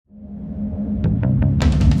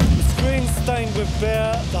with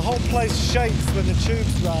beer, the whole place shakes when the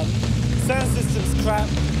tubes run. Sound system's crap,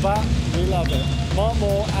 but we love it. Mark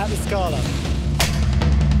Moore at the Scala.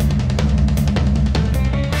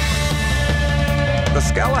 The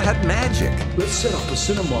Scala had magic. Let's set up a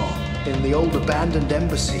cinema in the old abandoned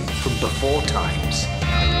embassy from before times.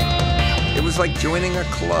 It was like joining a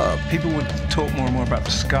club. People would talk more and more about the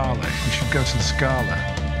Scala. You should go to the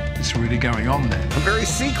Scala. It's really going on there. A very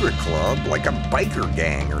secret club, like a biker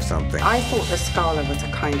gang or something. I thought the Scala was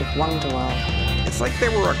a kind of wonderworld. It's like they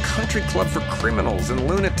were a country club for criminals and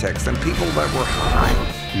lunatics and people that were high.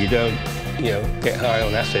 You don't, get high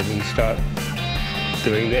on acid and start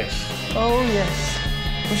doing this. Oh, yes.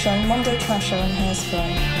 We're showing Mondo Trasher and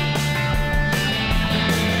Hairspray.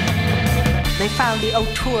 They found the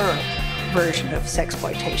auteur version of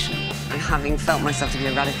sexploitation. And having felt myself to be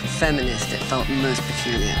a radical feminist, it felt most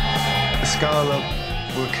peculiar. The Scala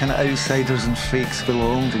were kind of outsiders and freaks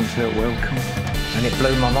belonged and felt welcome. And it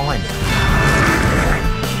blew my mind.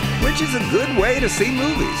 Which is a good way to see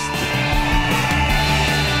movies.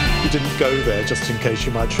 You didn't go there just in case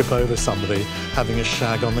you might trip over somebody having a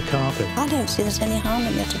shag on the carpet. I don't see there's any harm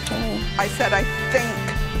in it at all. I said, I think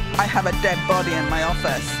I have a dead body in my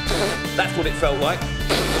office. That's what it felt like.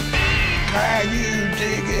 Can you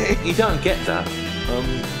dig it? You don't get that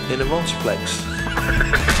in a multiplex.